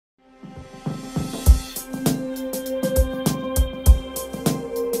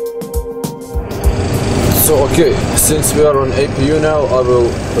So okay, since we are on APU now, I will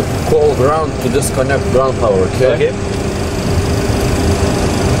call ground to disconnect ground power, okay? Okay.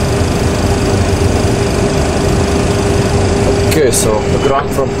 Okay, so ground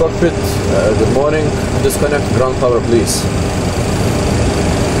from cockpit, good morning, disconnect ground power please.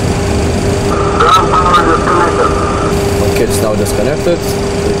 Ground power disconnected. Okay, it's now disconnected,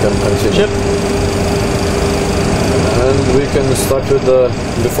 we can continue. Chip. And we can start with the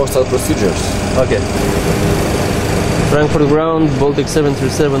before start procedures. Okay. Frankfurt ground, Baltic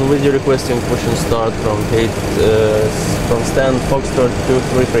 737 with you requesting push and start from from stand Foxtrot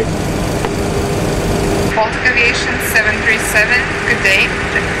 233. Baltic Aviation 737, good day.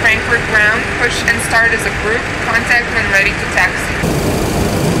 The Frankfurt ground, push and start is approved. Contact when ready to taxi.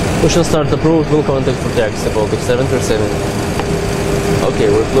 Push and start approved, will contact for taxi, Baltic 737.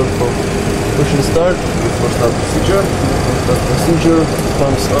 Okay, we're clear for push and start. Before start procedure.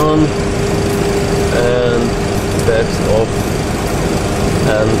 Pumps on and backs off,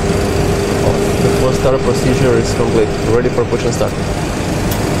 and before start procedure is complete. Ready for push and start.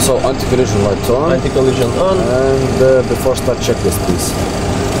 So anti-collision light on. Anti-collision on. And before start checklist please.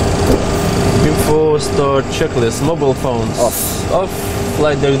 Before start checklist, mobile phones Off. Off.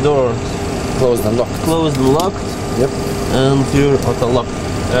 Flight deck door Closed and locked. closed and locked. Yep. And your auto lock.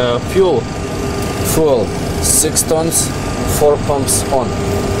 Fuel. Fuel 6 tons, 4 pumps on.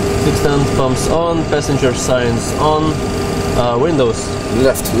 6 ton pumps on. Passenger signs on. Windows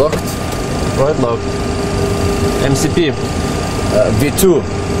Left locked. right locked. MCP. V2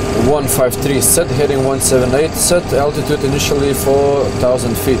 153 set, heading 178 set, altitude initially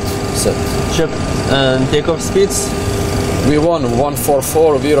 4,000 feet set. Check and takeoff speeds. V1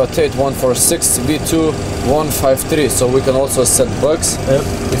 144, V rotate 146, V2 153, so we can also set bugs Yep.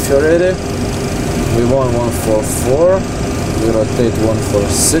 if you're ready. V1 144, V rotate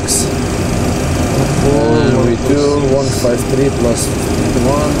 146, and V2 153 plus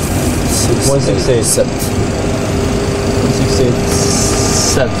 168 set. 168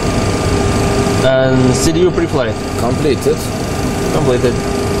 set. And CDU pre-flight Completed. completed.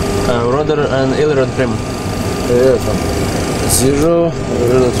 Rudder and aileron trim. Zero,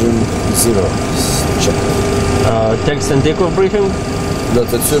 relative zero. Check. Text and takeoff briefing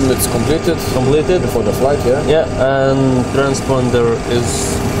Let's assume it's completed completed. before the flight, yeah? Yeah, and transponder is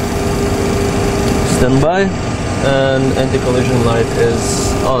standby, and anti-collision light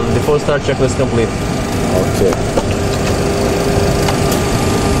is on. Before start checklist complete. Okay.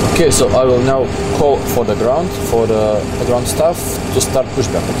 Okay, so I will now call for the ground staff to start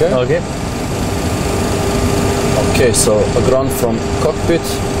pushback, okay? Okay. Okay, so a ground from cockpit.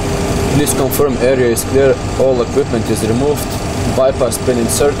 Please confirm area is clear, all equipment is removed, bypass pin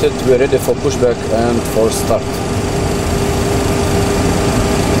inserted, we are ready for pushback and for start.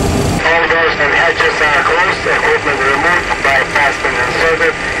 All doors and hatches are closed, equipment removed, bypass been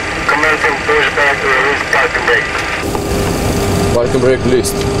inserted, commencing pushback, release parking brake. Parking brake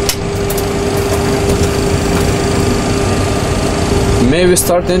released. May we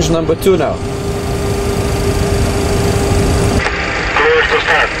start engine number 2 now? Clear to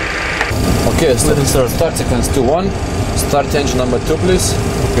start. Okay, Let it start. start sequence 2-1. Start engine number 2 please.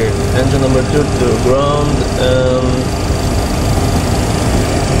 Okay. Engine number 2 to ground and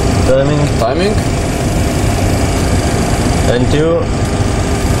timing Timing. and 2.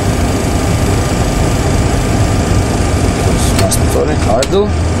 Sorry, idle.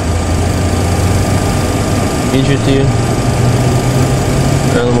 EGT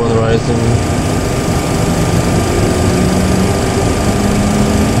and 1 rising.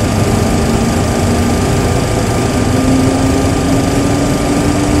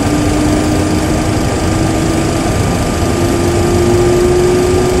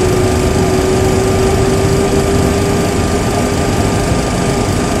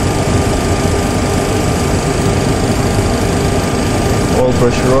 All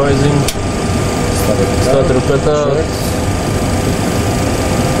pressurizing. Starter cut out.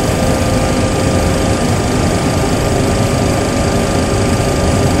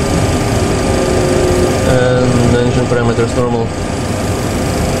 And engine parameters normal.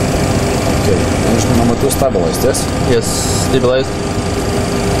 Okay, engine number 2 stabilized, yes? Yes, stabilized.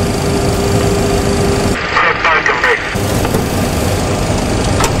 Set parking brake.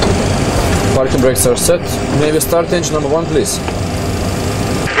 Parking brakes are set. May we start engine number 1 please?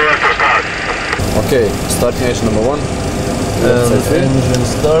 Clear to start. Okay, starting engine number 1. And engine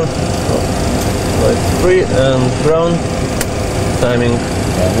start. Light free and ground. Timing.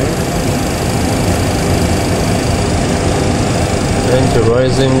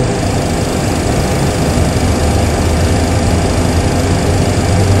 Anti-rising.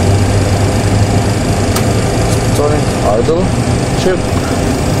 Idle. Check.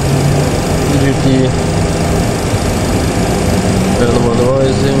 DGT. And one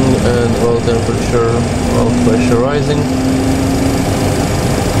rising, and oil temperature, oil pressure rising.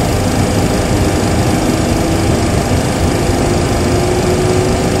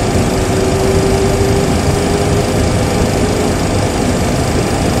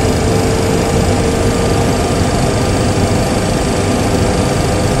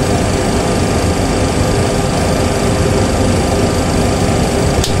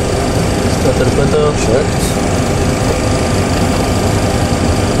 Checked.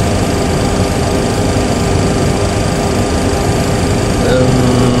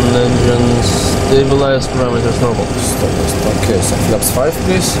 And engine stabilized, parameters normal. Okay, so flaps 5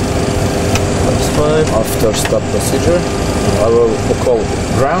 please. Flaps 5. After stop procedure, I will call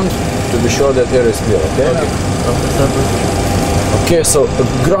ground to be sure that air is clear, okay? After stop procedure. Okay, so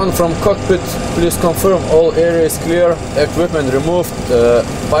ground from cockpit, please confirm all area is clear, equipment removed,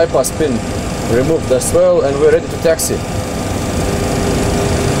 bypass pin removed as well, and we're ready to taxi.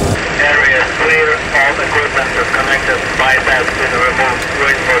 Area is clear, all equipment is connected, bypass pin removed,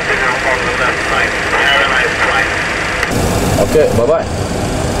 wait for signal on the left side. Have a nice flight. Okay, bye-bye.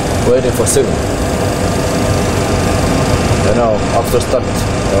 Waiting for signal. And now, after start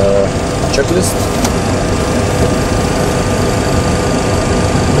checklist.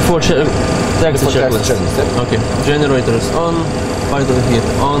 Before taxi checklist. Okay, generators on, idle heat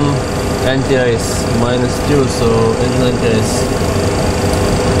on, anti-ice -2, so engine anti-ice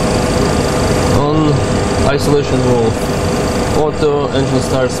on, isolation valve auto, engine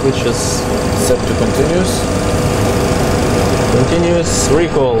start switches Set to continuous. continuous,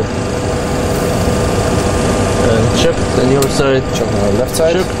 recall and checked on your side, Check on the left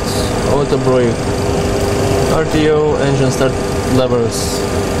side. checked, auto brake, RTO, engine start levers,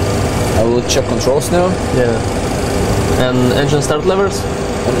 I will check controls now. yeah, and engine start levers,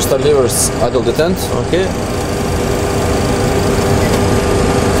 And start levers, idle detent. okay,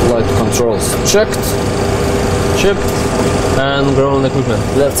 Flight controls checked. checked, and ground equipment,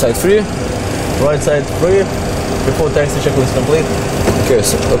 Left side free. right side free, before taxi checklist complete, Okay,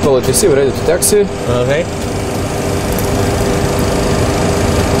 so call ATC, we're ready to taxi. okay.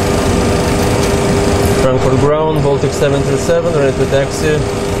 Frankfurt ground, Baltic 737, ready to taxi.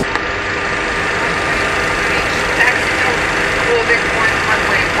 Taxi to holding point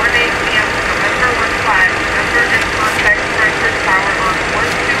runway 18 p.m. November 15. Number and contact Frankfurt Tower on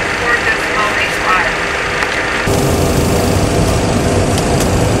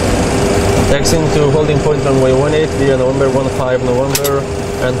 124.85. Taxiing to holding point runway 18 via November 15 November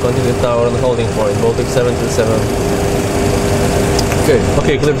and continue tower on holding point, Baltic 737. Okay,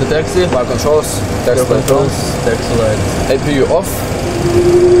 Okay, clear to taxi. flight controls, taxi Your light on. controls, taxi lights. APU off.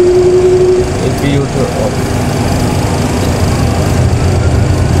 APU turn off.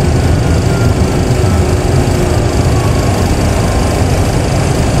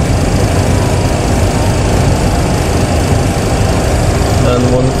 And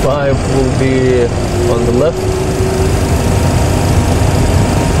 15 will be on the left.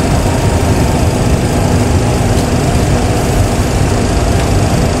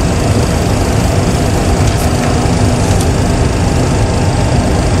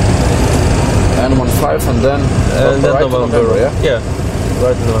 And 15 and then And then right to November, yeah? Yeah,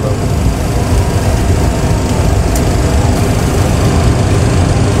 right in November.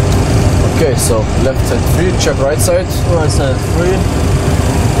 Okay, so left side free, check right side, Right side free.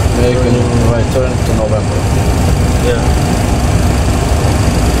 making right turn to November. Yeah.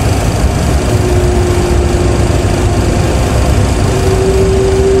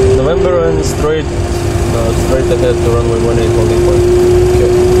 November and straight ahead to runway 18 holding point.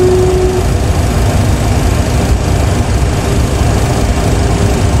 Okay.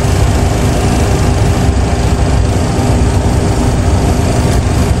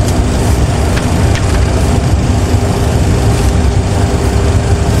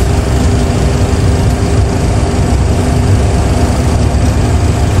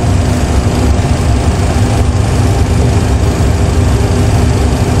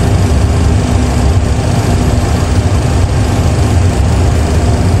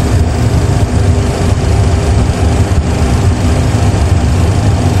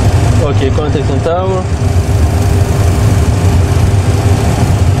 Okay, contacting tower.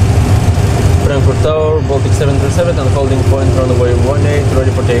 Frankfurt Tower, Baltic 737 and holding point runway 18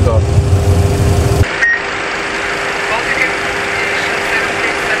 ready for takeoff. Baltic Aviation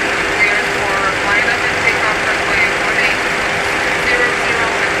 737 cleared for lineup and takeoff runway 18.00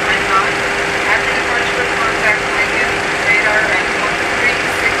 and 9 knots. After departure, contact Lincoln radar at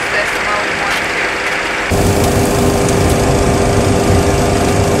 136.12.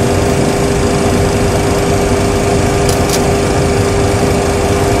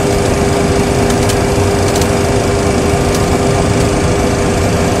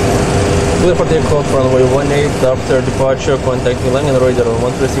 for takeoff, runway 18 after departure, contact Milan and radar on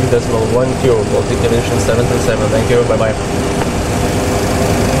 136.12, Baltic Aviation 737. Thank you, bye bye.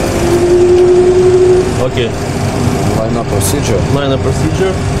 Okay. Line up procedure. Line up procedure.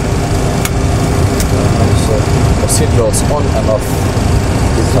 So, procedurals on and off.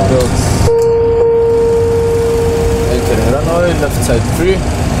 Seatbelts. Entering runway, left side free.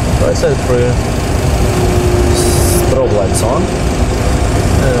 Right side free. Strobe lights on.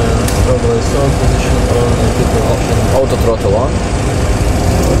 Strobe lights on, position on, and people option. Auto throttle on.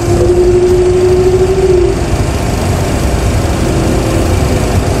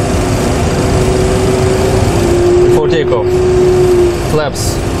 Before takeoff.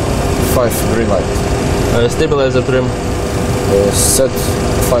 Flaps. 5 green light. Stabilizer trim. Set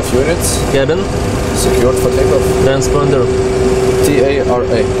 5 units. Cabin. Secured for takeoff. Transponder.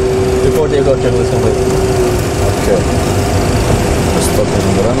 TARA. Before takeoff checklist complete. Okay. Stopping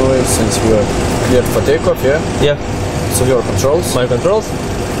on the runway since we are cleared for takeoff, yeah? Yeah. So your controls. My controls.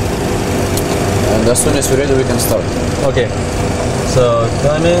 And as soon as we're ready, we can start. Okay. So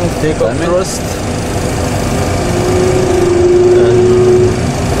timing, takeoff Timing. thrust. And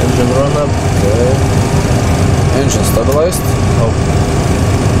engine run up. Okay. Engine stabilized. Oh.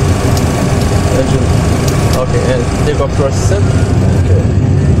 Engine. Okay, and takeoff thrust set. Okay.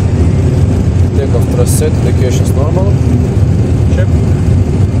 Takeoff thrust set, indications normal. Check.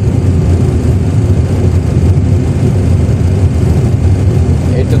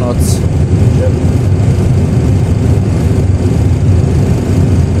 Eighty knots. Check.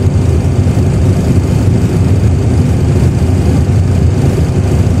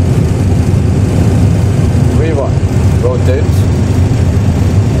 V1. Rotate.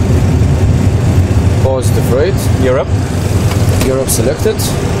 Positive rate. Gear up. Gear up selected.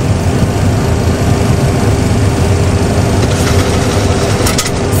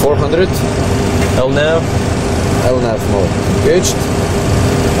 LNAV. LNAV mode engaged.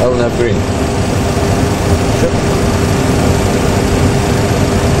 LNAV green. Check.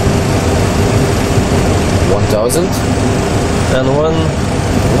 1000. And one.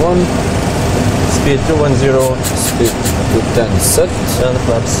 Speed 210. Speed to 10 set. And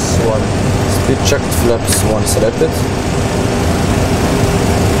flaps 1. Speed checked, flaps 1 selected.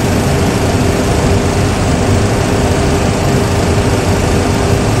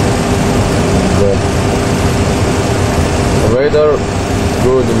 Radar,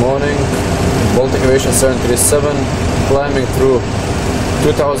 good morning. Baltic Aviation 737, climbing through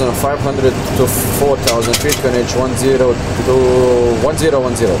 2,500 to 4,000 feet, QNH 10 to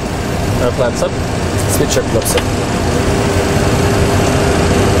 1010. Flaps up. Speed check, flaps up.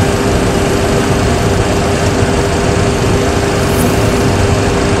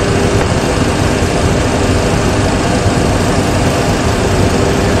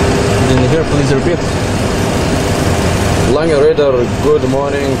 Didn't hear, please repeat. Line radar, good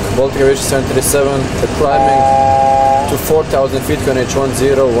morning. Baltic Aviation 737, climbing to 4,000 feet, QNH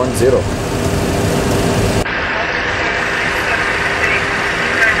 1010.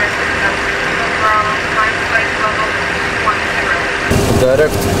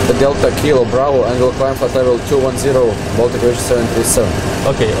 Direct the Delta Kilo Bravo and will climb flight level 210, Baltic Aviation 737.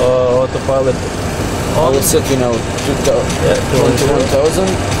 Okay, autopilot I on. will set you now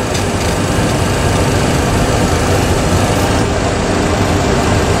 21,000.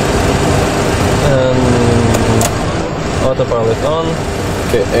 And autopilot on.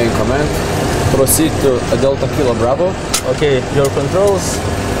 Okay, A in command. Proceed to a Delta Kilo Bravo. Okay, your controls.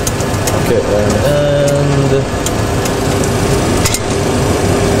 Okay, And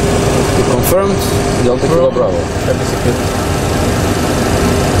confirmed. Delta Kilo Bravo. execute.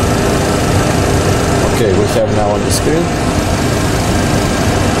 Okay, we have now on the screen.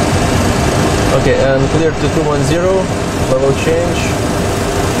 Okay, and clear to 210. Level change.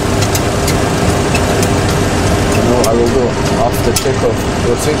 Now I will do after takeoff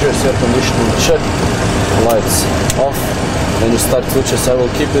procedures, air conditioning check, lights off. Then you start switches. I will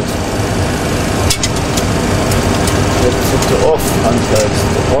keep it. Let's set to off and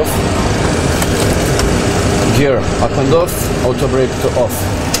to off. Gear up and off. Auto brake to off.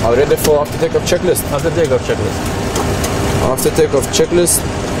 Are you ready for after takeoff checklist? After takeoff checklist. After takeoff checklist,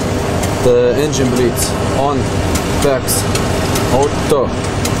 the engine bleeds on, packs, auto,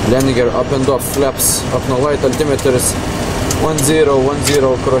 landing gear up and off, flaps, up no light, altimeters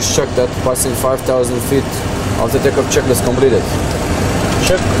 1010, cross check that passing 5,000 feet. After takeoff checklist completed.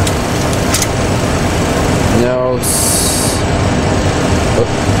 Check. Now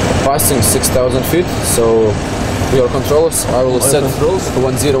passing 6,000 feet, so your controls I will set controls. to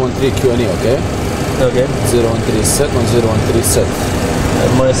 1013 Q&E, okay? Okay. 013 set, 1013 set.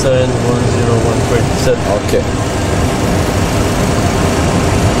 And my side 1013. Set. Okay.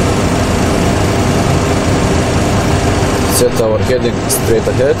 Set our heading straight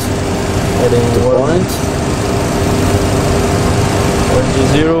ahead. Heading To point.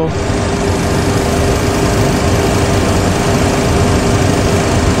 120.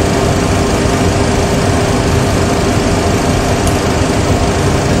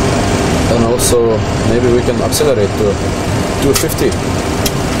 And also maybe we can accelerate to 250.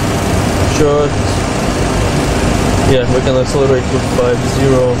 Short. Yeah, we can accelerate to 50.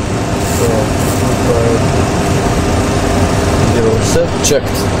 So 250 set.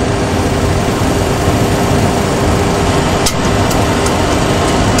 Checked.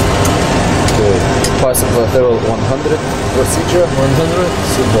 Okay. Passing the level 100 procedure. 100.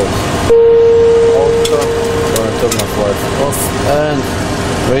 Seatbelt. Auto. Turn off light off. And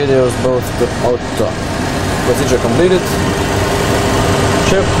radios both to auto. Procedure completed.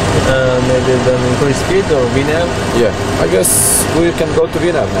 Check. Maybe then increase speed or VNAV. Yeah. I guess we can go to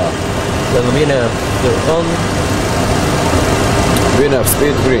VNAV now. Then VNAV still on. VNAV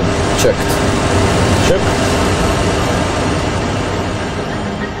speed green. Checked. Check.